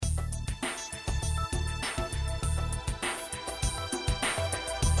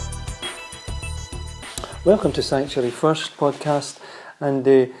Welcome to Sanctuary First podcast, and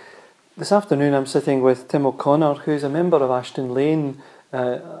this afternoon I'm sitting with Tim O'Connor, who's a member of Ashton Lane.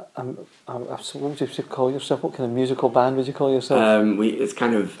 What would you call yourself? What kind of musical band would you call yourself? It's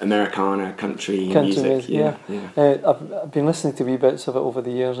kind of Americana country music. Yeah. I've been listening to wee bits of it over the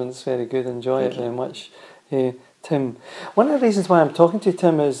years, and it's very good. Enjoy it very much. Tim, one of the reasons why I'm talking to you,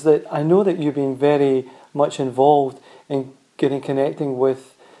 Tim, is that I know that you've been very much involved in connecting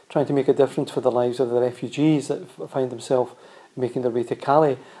with trying to make a difference for the lives of the refugees that find themselves making their way to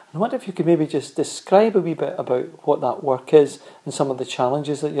Calais. I wonder if you could maybe just describe a wee bit about what that work is and some of the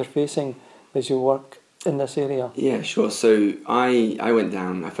challenges that you're facing as you work in this area. Yeah, sure. So I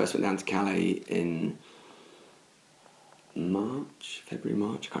first went down to Calais in February,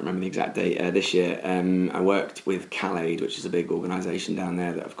 March, I can't remember the exact date, this year. I worked with Calais, which is a big organisation down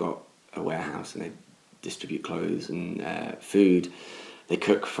there that have got a warehouse and they distribute clothes and food. They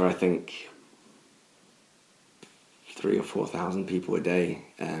cook for, I think, 3,000 or 4,000 people a day,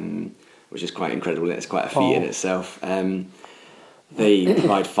 which is quite incredible. It's quite a feat in itself. They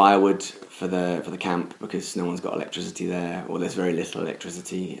provide firewood for the camp because no one's got electricity there, or there's very little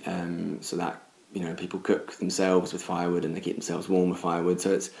electricity. So that people cook themselves with firewood and they keep themselves warm with firewood.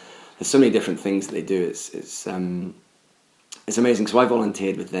 So there's so many different things that they do. It's amazing. So I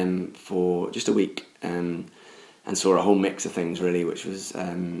volunteered with them for just a week. And saw a whole mix of things really, which was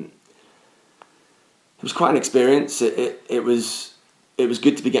it was quite an experience. It was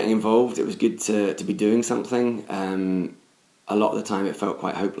good to be getting involved. It was good to be doing something. A lot of the time, it felt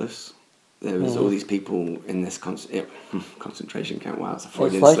quite hopeless. There was all these people in this concentration camp. Wow, it's a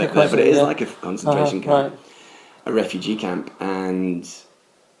Freudian slip there, but it is like a concentration camp, a refugee camp, and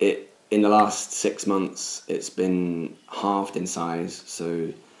in the last 6 months, it's been halved in size.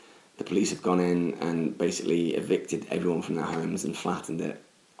 So the police have gone in and basically evicted everyone from their homes and flattened it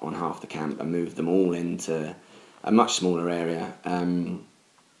on half the camp and moved them all into a much smaller area.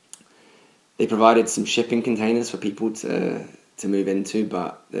 They provided some shipping containers for people to move into,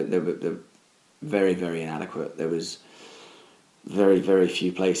 but they were very, very inadequate. There was very, very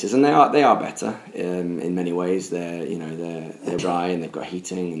few places, and they are better in many ways. They're dry and they've got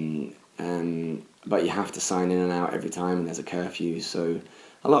heating, and but you have to sign in and out every time, and there's a curfew, so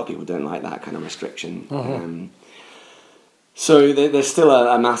a lot of people don't like that kind of restriction. So there's still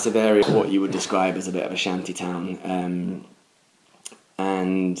a massive area of what you would describe as a bit of a shanty town,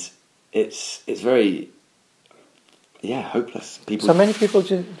 and it's very hopeless. People. So many people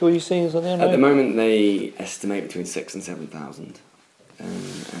were you saying is there now? At the moment, they estimate between 6,000 and 7,000,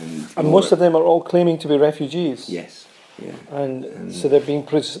 and most of them are all claiming to be refugees. Yes. Yeah. And so they're being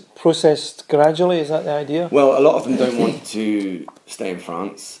processed gradually, is that the idea? Well, a lot of them don't want to stay in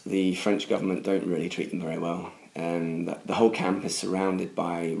France. The French government don't really treat them very well. The whole camp is surrounded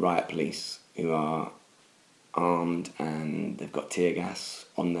by riot police who are armed and they've got tear gas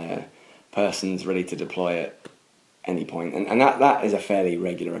on their persons ready to deploy at any point. And that is a fairly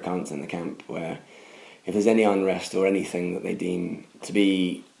regular occurrence in the camp, where if there's any unrest or anything that they deem to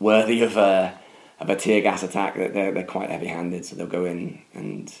be worthy of a tear gas attack, that they're quite heavy-handed, so they'll go in.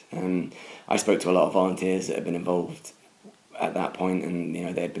 And I spoke to a lot of volunteers that had been involved at that point, and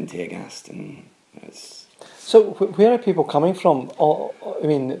they had been tear gassed, and it's. So where are people coming from?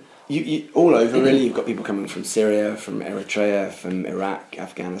 You all over really. You've got people coming from Syria, from Eritrea, from Iraq,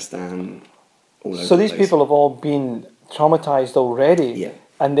 Afghanistan, all over. So these people have all been traumatised already. Yeah.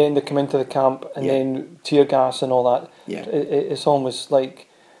 And then they come into the camp, and then tear gas and all that. Yeah. It's almost like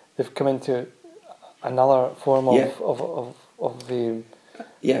they've come into another form of the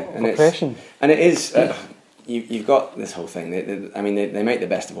oppression. And it is. You've got this whole thing. They make the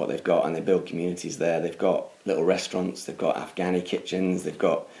best of what they've got, and they build communities there. They've got little restaurants. They've got Afghani kitchens. They've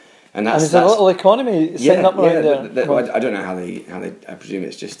got, and there's a little economy setting up around there. I don't know how they. I presume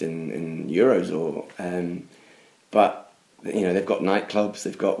it's just in euros or, but they've got nightclubs.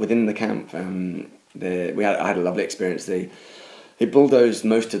 They've got within the camp. I had a lovely experience. They bulldozed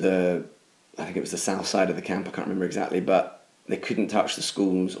most of the. I think it was the south side of the camp. I can't remember exactly, but they couldn't touch the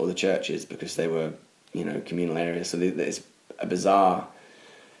schools or the churches because they were, communal areas. So there's a bizarre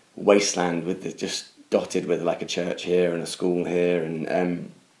wasteland just dotted with like a church here and a school here.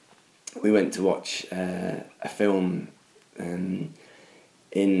 And we went to watch a film in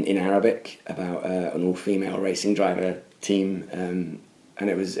Arabic about an all-female racing driver team, and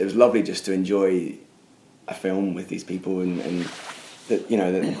it was lovely just to enjoy a film with these people and that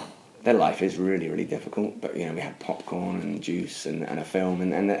their life is really, really difficult, but we had popcorn and juice and a film,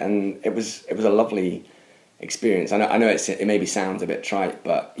 and it was a lovely experience. I know it maybe sounds a bit trite,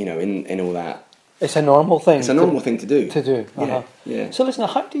 but in all that It's a normal thing. It's a normal thing to do. Yeah. So listen,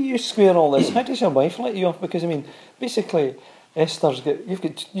 how do you square all this? How does your wife let you off? Because I mean, basically, you've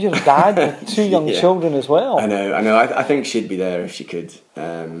got your dad with 2 young children as well. I know. I think she'd be there if she could.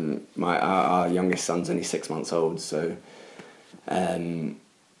 Our youngest son's only 6 months old, so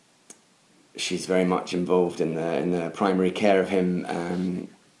she's very much involved in the primary care of him.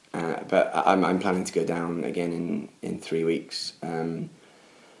 But I'm planning to go down again in 3 weeks.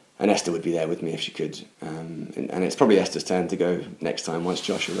 And Esther would be there with me if she could. And it's probably Esther's turn to go next time. Once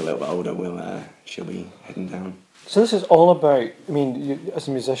Josh is a little bit older, she'll be heading down. So this is all about, I mean, you, as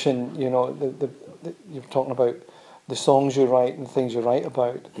a musician, you know, you're talking about the songs you write and the things you write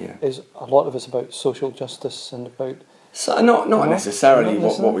about. Yeah. Is a lot of it's about social justice and about... So not necessarily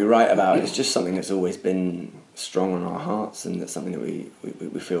what we write about. It's just something that's always been strong on our hearts, and that's something that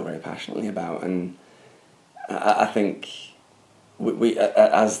we feel very passionately about. And I think... We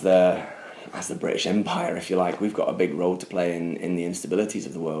as the British Empire, if you like, we've got a big role to play in the instabilities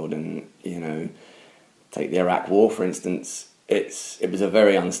of the world. And you know, take the Iraq War for instance. It was a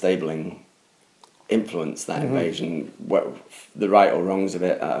very unstable influence, that invasion. The right or wrongs of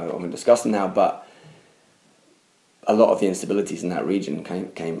it I won't discuss them now, but a lot of the instabilities in that region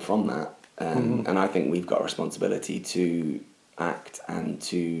came from that. And I think we've got a responsibility to act and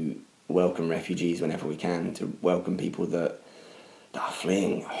to welcome refugees whenever we can, to welcome people that are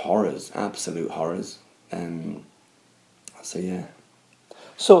fleeing horrors, absolute horrors. So yeah.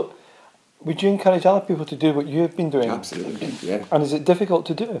 So, would you encourage other people to do what you have been doing? Absolutely, yeah. And is it difficult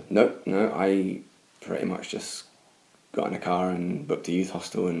to do? No, I pretty much just got in a car and booked a youth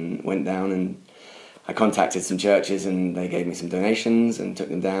hostel and went down, and I contacted some churches and they gave me some donations and took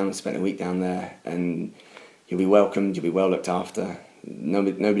them down, spent a week down there, and you'll be welcomed, you'll be well looked after.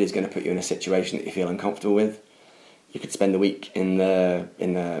 Nobody's going to put you in a situation that you feel uncomfortable with. You could spend the week in the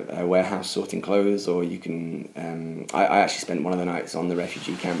warehouse sorting clothes, or you can... I actually spent one of the nights on the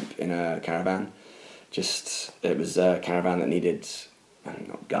refugee camp in a caravan. It was a caravan that needed,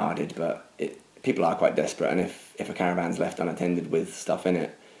 not guarded, but people are quite desperate, and if a caravan's left unattended with stuff in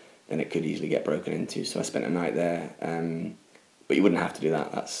it, then it could easily get broken into. So I spent a night there, but you wouldn't have to do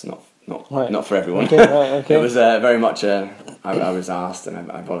that. That's not for everyone. Okay. It was very much I was asked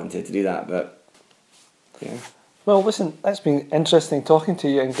and I volunteered to do that, but yeah. Well, listen, it's been interesting talking to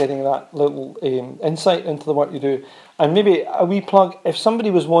you and getting that little insight into the work you do. And maybe a wee plug, if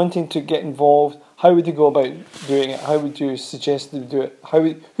somebody was wanting to get involved, how would they go about doing it? How would you suggest they do it?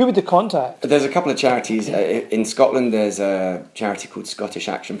 Who would they contact? There's a couple of charities. In Scotland, there's a charity called Scottish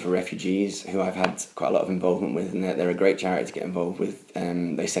Action for Refugees, who I've had quite a lot of involvement with, and they're a great charity to get involved with.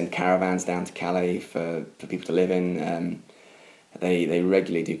 They send caravans down to Calais for people to live in. They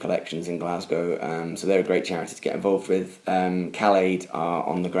regularly do collections in Glasgow, so they're a great charity to get involved with. Calais are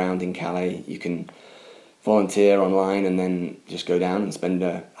on the ground in Calais. You can volunteer online and then just go down and spend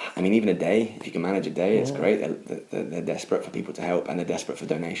even a day. If you can manage a day, it's great. They're desperate for people to help, and they're desperate for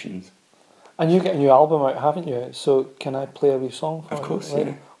donations. And you get a new album out, haven't you? So can I play a wee song for you? Of course,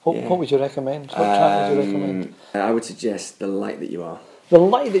 yeah. What would you recommend? What track would you recommend? I would suggest The Light That You Are. The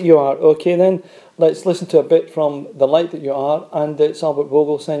Light That You Are. Okay, then let's listen to a bit from The Light That You Are, and it's Albert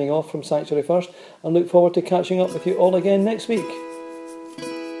Vogel signing off from Sanctuary First, and look forward to catching up with you all again next week.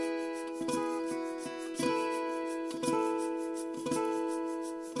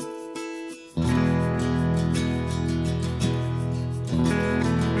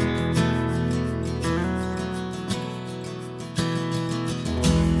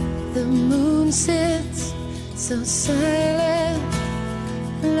 The moon sits so silent,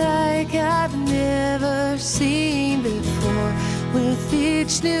 like I've never seen before. With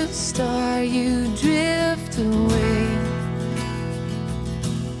each new star you drift away.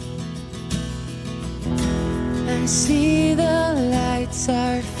 I see the lights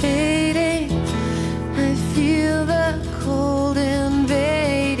are fading, I feel the cold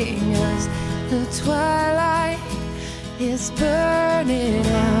invading us. The twilight is burning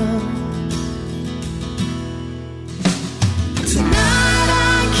out. Tonight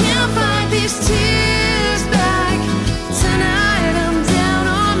I can't fight these tears.